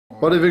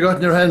What have you got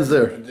in your hands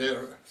there?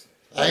 They're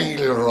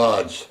angle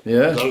rods.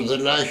 Yeah. They're the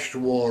last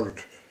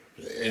word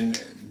in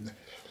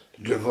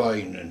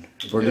divining.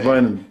 For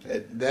divining?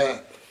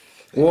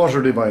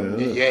 Water divining,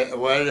 isn't it? Yeah,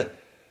 well,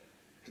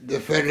 the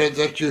fella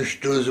that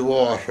just does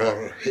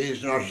water,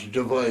 he's not a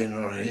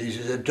diviner,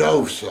 he's a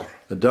dowser.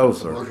 A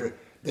dowser. But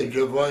the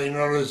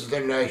diviner is the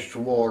last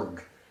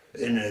word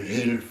in it.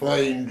 He'll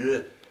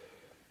find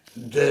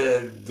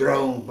the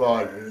drowned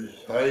bodies.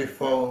 I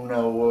found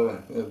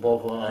now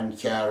above on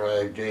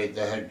Cara they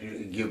had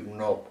given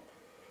up.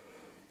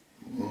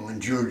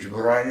 Judge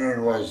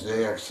Brennan was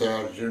there,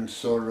 Sergeant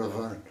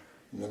Sullivan,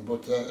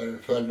 but the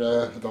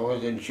fella that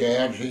was in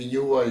charge, he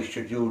knew I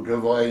should do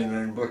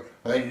divining, but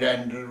I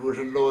landed with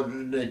a load of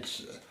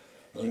nits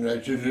and I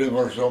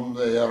deliver some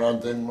there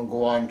and then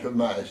go on to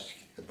Mask.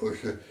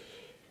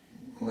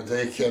 But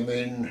they came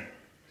in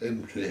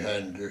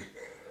empty-handed.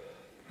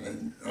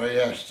 And I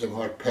asked them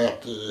what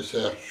part of the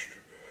search,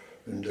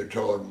 and they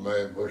told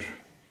me, but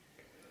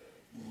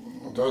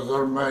the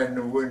other man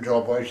who went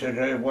up, I said,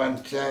 I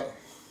want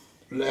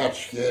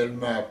large-scale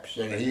maps,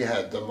 and he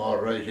had them all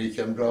right, he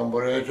came down,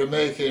 but I had to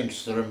make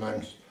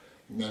instruments,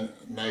 and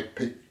I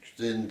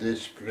picked in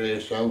this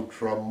place out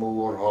from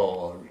Moore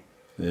Hall.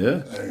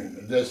 Yeah.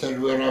 And they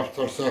said, we're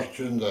after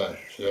searching that,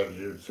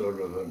 Sergeant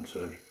Sullivan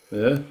said.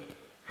 Yeah.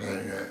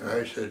 And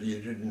I said,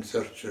 you didn't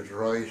search it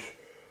right.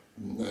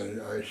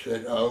 And I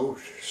said, out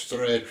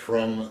straight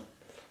from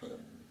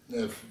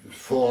the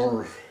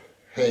fore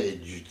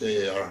hedge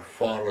there,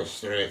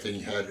 forest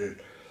rating had it,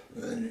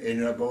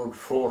 in about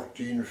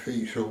 14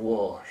 feet of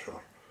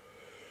water.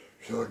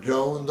 So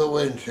down they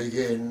went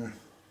again,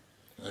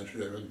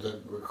 and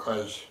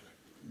because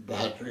they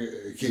had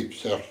to keep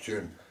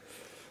searching.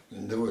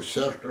 And they were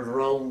circled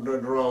round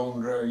and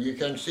round. You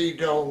can see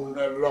down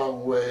a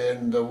long way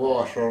in the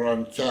water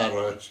on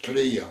Cara, it's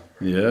clear.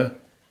 Yeah.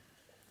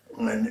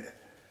 And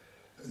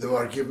they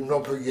were giving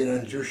up again,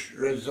 and just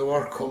as they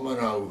were coming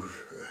out,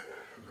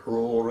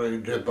 Rory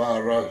de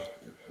Barra,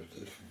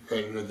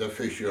 the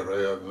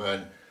fishery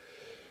man,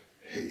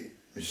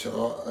 he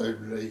saw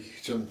like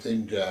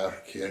something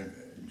dark and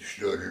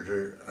studied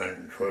it,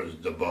 and it was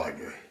the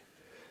body.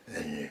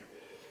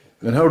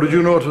 And how did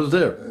you know it was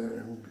there?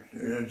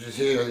 You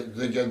see,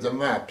 they get the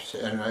maps,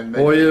 and I made,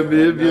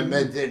 I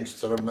made the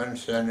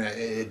instruments, and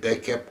they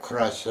kept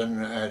crossing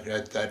at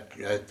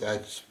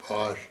that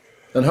spot.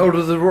 And how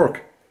does it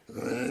work?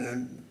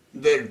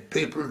 The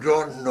people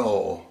don't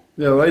know.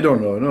 Yeah, I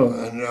don't know, no.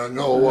 And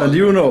no one. And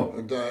you know?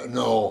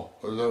 No,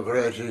 the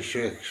greatest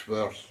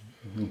experts.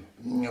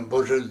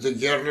 But the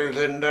girl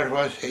then that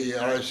was here,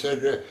 I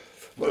said,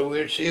 well,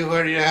 we'll see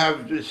where you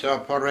have this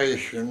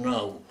operation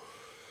now.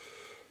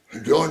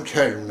 Don't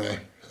tell me.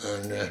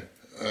 And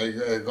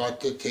I got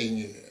the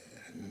thing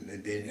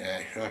in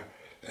Asher,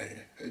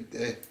 and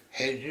the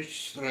head is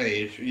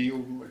straight,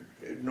 you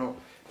know,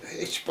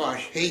 it's spot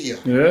here.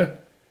 Yeah.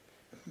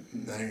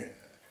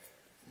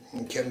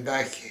 And came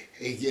back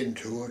again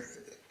to it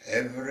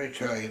every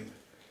time,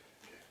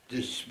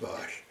 this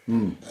spot.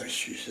 And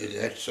she said,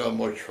 that's so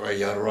much for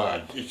your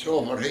rod. It's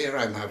over here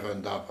I'm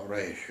having the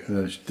operation.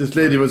 Yeah, this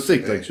lady was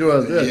sick, like she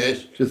was, yeah.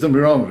 Yes. She had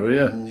something wrong with her,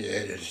 yeah.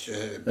 Yes.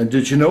 And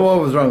did she know what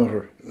was wrong with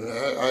her?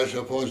 I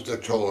suppose they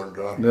told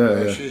her.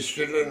 Yeah. She's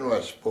still in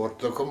Westport.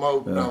 They come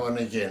out now and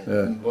again.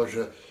 Yeah. But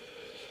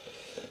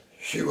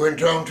she went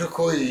down to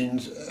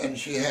Queen's and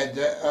she had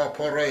the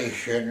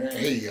operation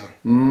here.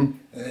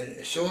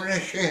 As soon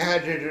as she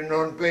had it, an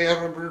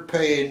unbearable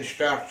pain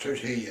started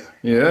here.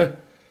 Yeah.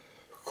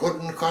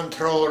 Couldn't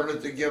control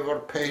it, they gave her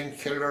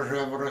painkillers,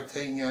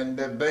 everything, and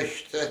the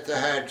best that they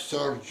had,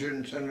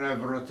 surgeons and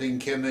everything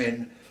came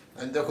in,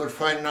 and they could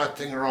find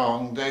nothing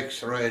wrong, they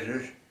x-rayed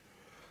it.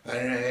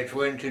 And it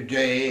went a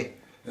day,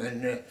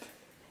 and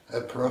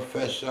a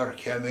professor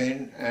came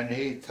in, and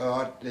he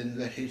thought then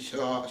that he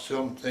saw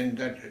something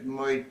that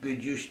might be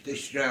just the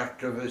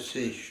start of a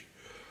cyst.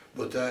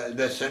 But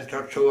they sent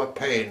her to a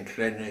pain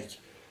clinic,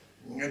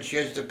 and she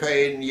has the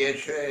pain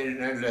yet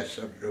in a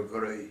lesser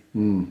degree.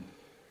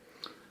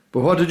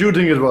 But what did you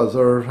think it was,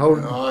 or how?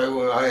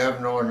 I have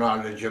no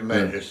knowledge of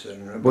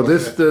medicine. Yeah. But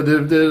this,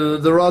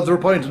 the rods were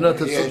pointing at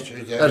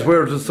at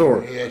where it is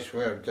sore. Yes,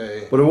 where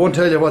they. But it won't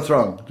tell you what's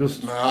wrong.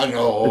 Just I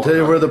know. it'll tell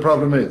you where the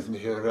problem is.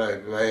 You're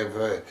right. I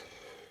have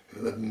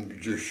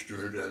just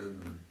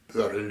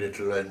very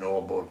little I know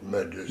about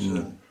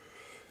medicine.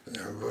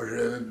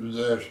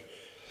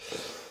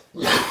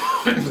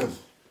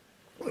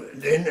 But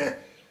then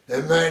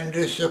a man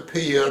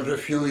disappeared a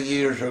few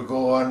years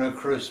ago on a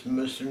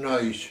Christmas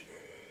night.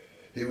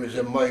 He was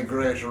a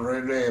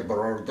migratory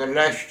labourer. The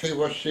last he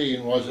was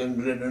seen was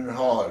in Linen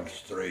Hall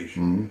Street.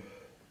 And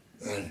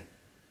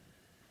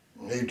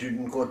he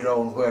didn't go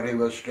down where he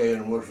was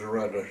staying with the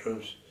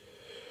relatives.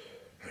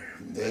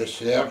 They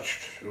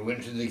searched,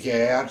 went to the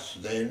guards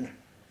then.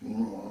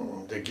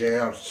 The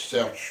guards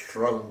searched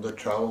around the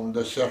town,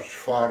 they searched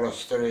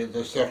forestry,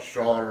 they searched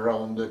all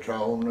around the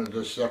town, and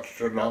they searched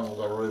along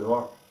the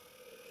river.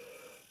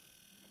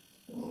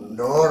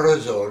 No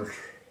result.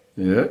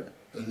 Yeah.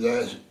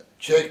 They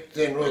checked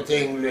in with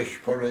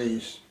English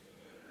police,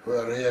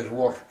 where he had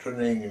worked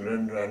in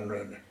England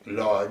and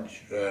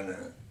lodged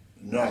and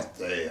not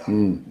there.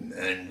 Mm.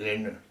 And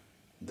then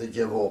they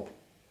gave up.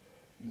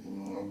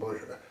 But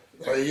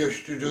I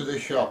used to do the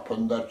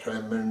shopping that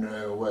time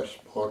in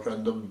Westport,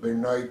 and there'd be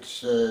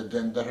nights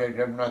then that I'd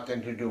have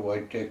nothing to do.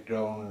 I'd take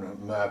down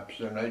maps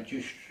and I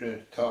just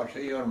thought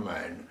of your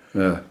man.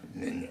 Yeah.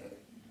 And,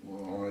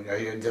 I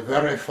had the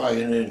very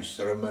fine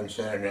instruments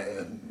and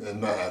a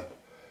map,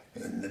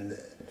 and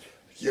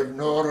give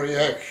no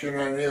reaction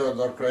any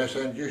other place,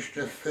 and just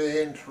a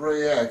faint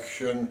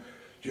reaction,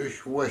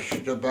 just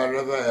wished the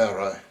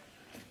Balavera.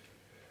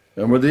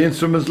 And were the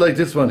instruments like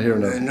this one here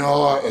now?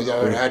 No,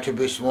 they had to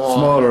be smaller.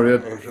 Smaller, yeah,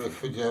 to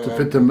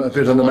fit them a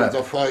bit on the map.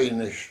 The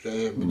finest,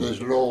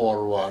 there's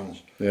lower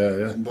ones. Yeah,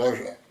 yeah.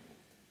 But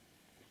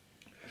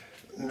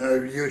I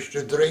used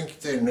to drink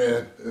then,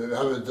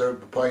 have a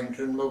pint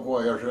in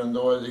Maguire's, and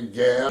there was a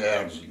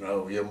guards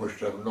now. You must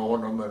have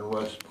known them in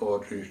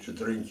Westport. Used to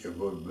drink a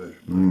good bit.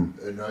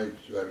 A night,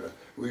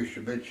 we used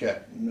to be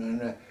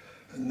chatting,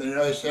 and then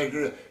I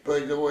said, by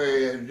the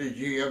way, did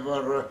you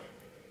ever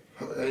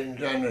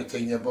find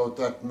anything about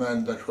that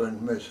man that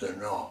went missing?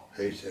 No,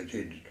 he said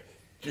he'd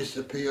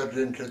disappeared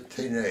into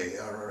thin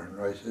air, and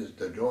I says,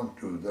 they don't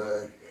do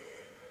that.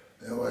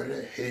 Well,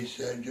 he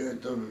said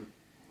the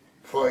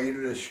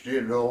file is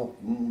still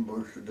open,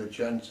 but the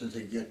chances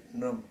of getting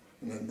them.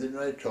 And then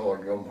I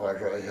told them what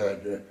I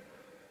had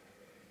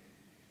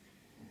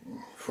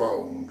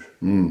found,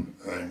 and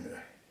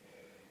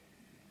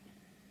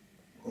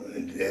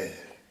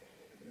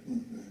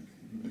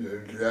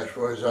that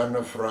was on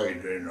a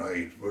Friday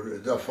night.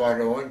 But the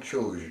following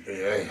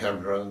Tuesday I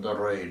heard on the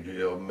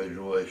radio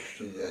Midwest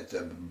that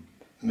the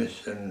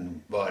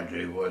missing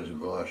body was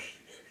got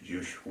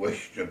just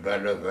west of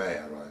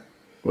Balavera.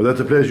 Well, that's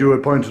the place you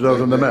had pointed out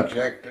on the map.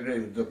 Exactly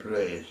the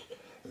place.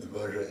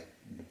 But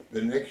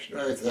the next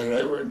night that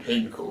I went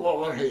in, come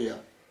over here.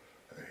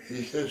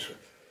 He says,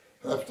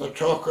 after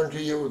talking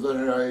to you the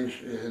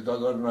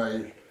other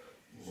night,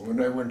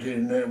 when I went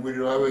in,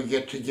 we'll have a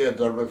get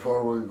together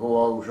before we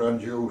go out on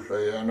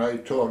Tuesday. And I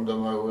told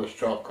them I was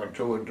talking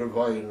to a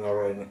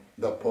diviner in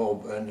the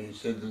pub, and he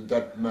said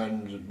that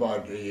man's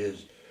body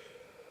is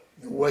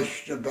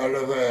west of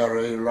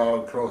Balavera,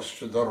 along close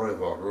to the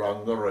river,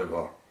 along the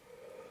river.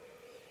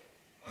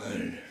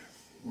 And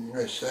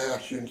the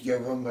sergeant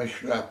gave him a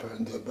slap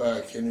on the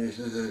back, and he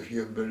says, if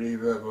you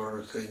believe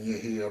everything you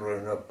hear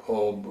in a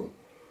pub.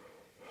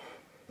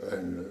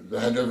 And they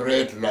had a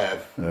great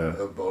laugh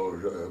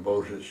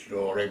about his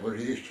story, but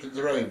he used to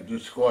drive the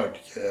squad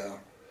car,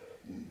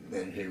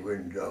 and he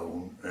went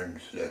down and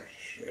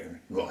searched and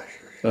got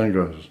it. And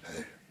got it.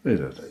 He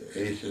did.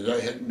 He says, I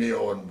had my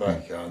own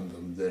back on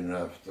them then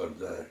after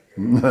that.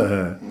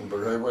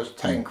 But I was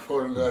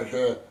thankful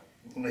that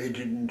he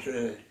didn't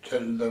tell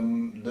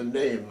them the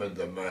name of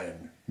the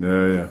man.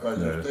 Yeah.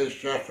 Because if they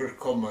started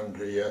coming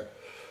to you,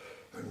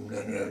 and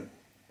then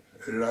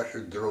a lot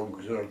of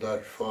drugs or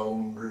that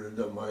found,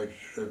 they might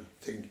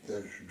think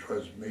that it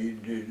was me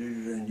did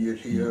it, and you'd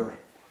hear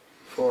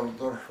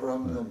further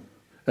from them.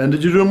 And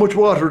did you do much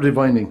water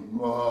divining?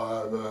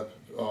 Oh,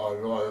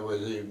 I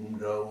was even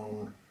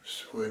down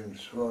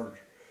Swinsford,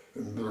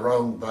 and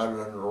Brown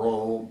Ballon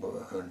Robe,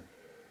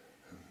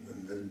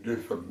 and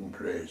different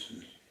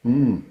places.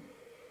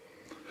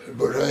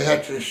 But I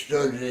had to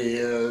study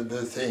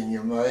the thing,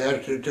 I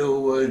had to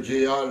do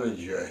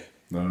geology.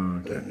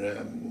 Oh, okay.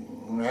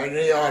 And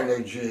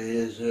geology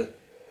is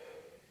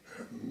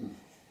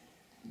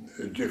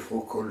a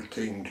difficult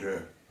thing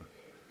to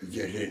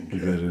get into.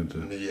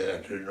 You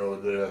have to know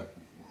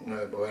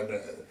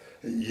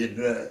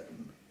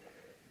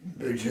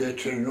but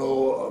to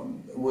know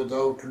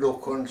without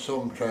looking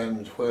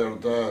sometimes where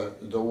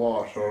the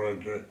water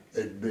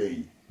would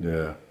be.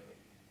 Yeah.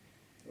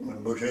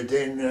 But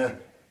then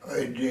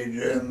I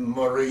did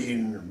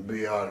marine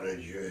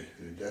biology.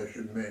 That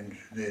meant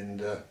then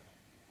the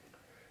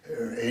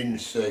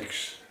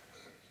insects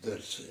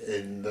that's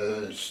in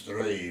the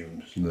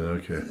streams. Yeah,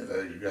 okay.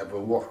 I have a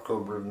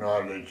workable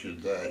knowledge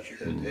of that.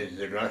 There's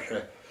a lot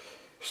of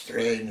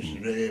strange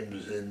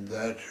names in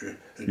that.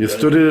 You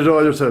studied it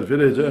all yourself, you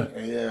did, yeah?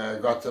 Yeah, I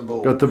got the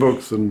books. Got the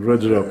books and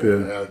read it up,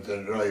 yeah.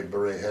 The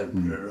library helped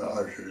a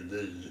lot.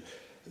 There's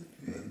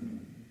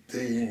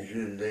things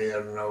in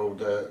there now.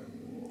 The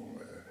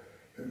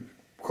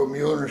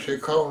community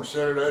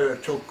council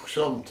took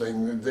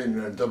something then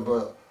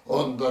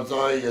under the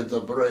eye of the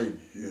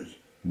bridges.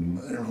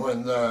 And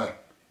when that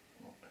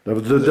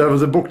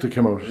was a book that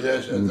came out.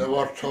 Yes, they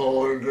were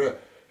told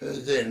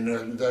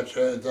then that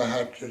they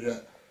had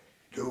to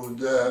do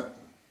the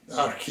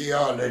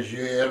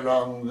archaeology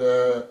along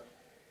the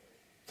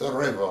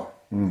river,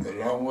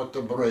 along with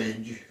the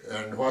bridge,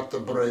 and what the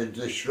bridge,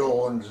 the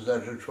stones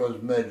that it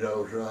was made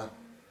out of,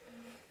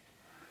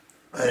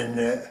 and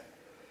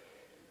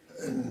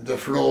the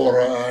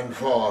flora and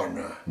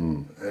fauna,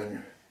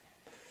 and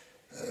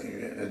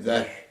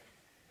that.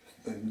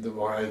 The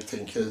one I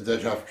think is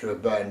they'd have to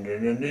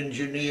abandon. An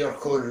engineer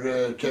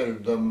could tell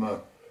them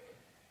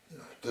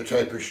the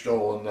type of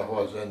stone that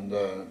was in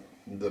the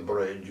the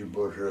bridge,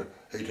 but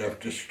he'd have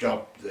to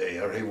stop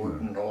there. He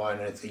wouldn't know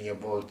anything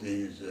about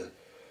these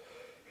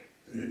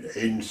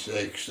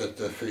insects that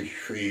the fish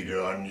feed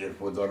on,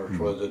 whether it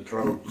was a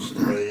trout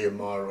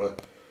stream or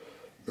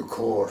a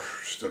coarse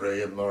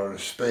stream or a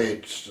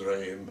spate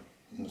stream.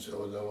 And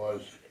so there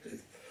was,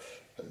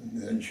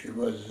 and she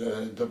was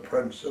the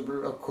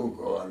principal of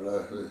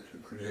Coogall.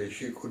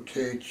 She could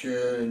teach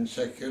in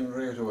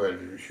secondary as well.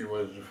 She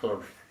was the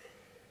first.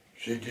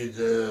 She did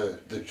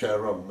the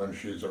Chatham, and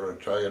she's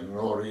retired,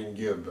 Noreen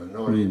Gibb,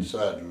 Noreen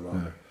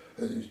Sadler.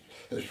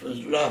 It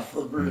was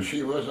laughable.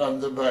 She was on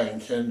the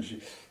bank, and she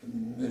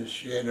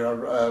had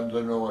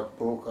the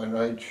notebook, and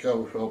I'd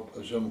shout up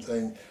or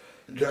something,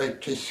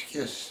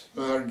 Ditiscus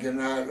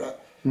marginala,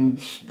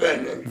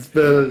 spell it.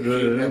 Spell it,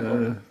 She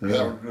never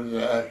heard of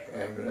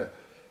that.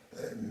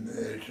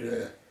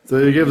 So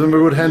you gave them a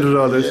good hand at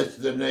all this? Yes,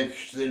 the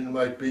next thing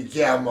might be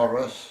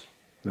Gamorus.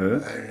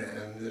 Yeah.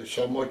 And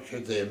so much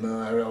of them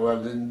are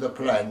well in the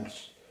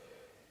plants.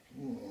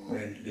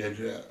 I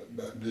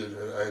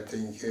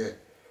think,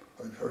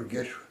 I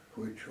forget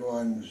which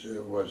ones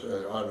was,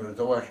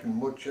 there wasn't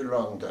much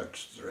along that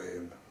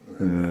stream.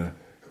 Yeah.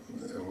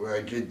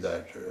 I did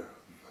that,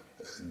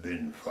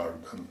 bin for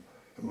them.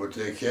 But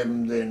they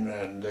came in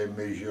and they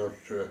measured,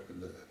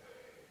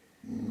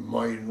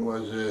 mine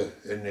was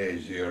an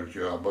easier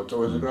job, but there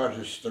was a lot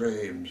of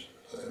streams.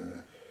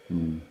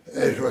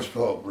 It was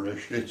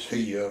published, it's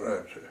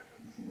here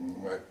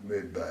at my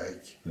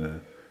back. Yeah.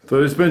 So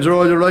you spent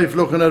all your life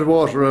looking at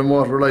water and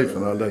water life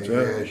and all that,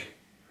 yeah? Yes.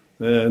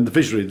 Yeah, and the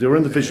fishery, they were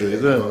in the fishery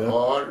then, yeah?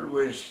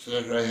 Always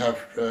that I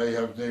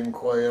have the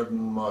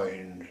inquiring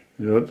mind.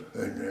 Good.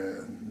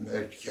 And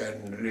it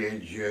can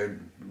lead you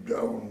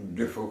down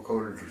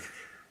difficult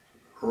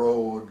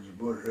roads,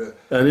 but...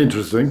 And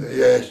interesting.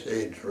 Yes,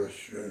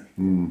 interesting.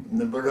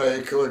 But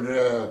I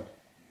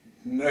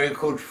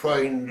could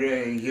find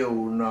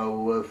you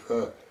now if,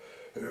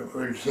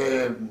 we'll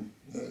say,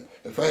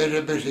 if I had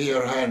a bit of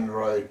your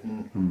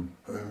handwriting,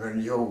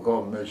 when you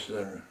go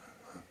missing,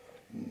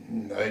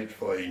 I'd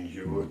find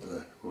you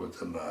with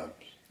the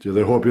maps. Do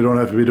they hope you don't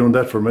have to be doing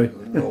that for me?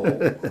 No,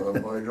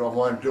 I don't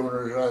want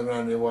doing it on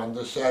anyone.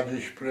 The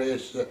saddest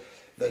place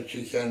that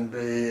you can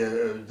be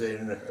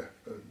then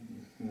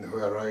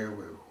where I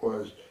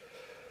was,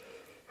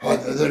 on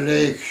the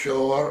lake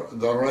shore,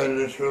 the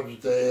relatives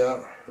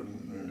there,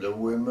 the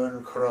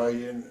women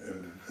crying,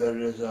 and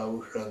fellas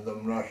out and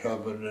them not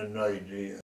having an idea.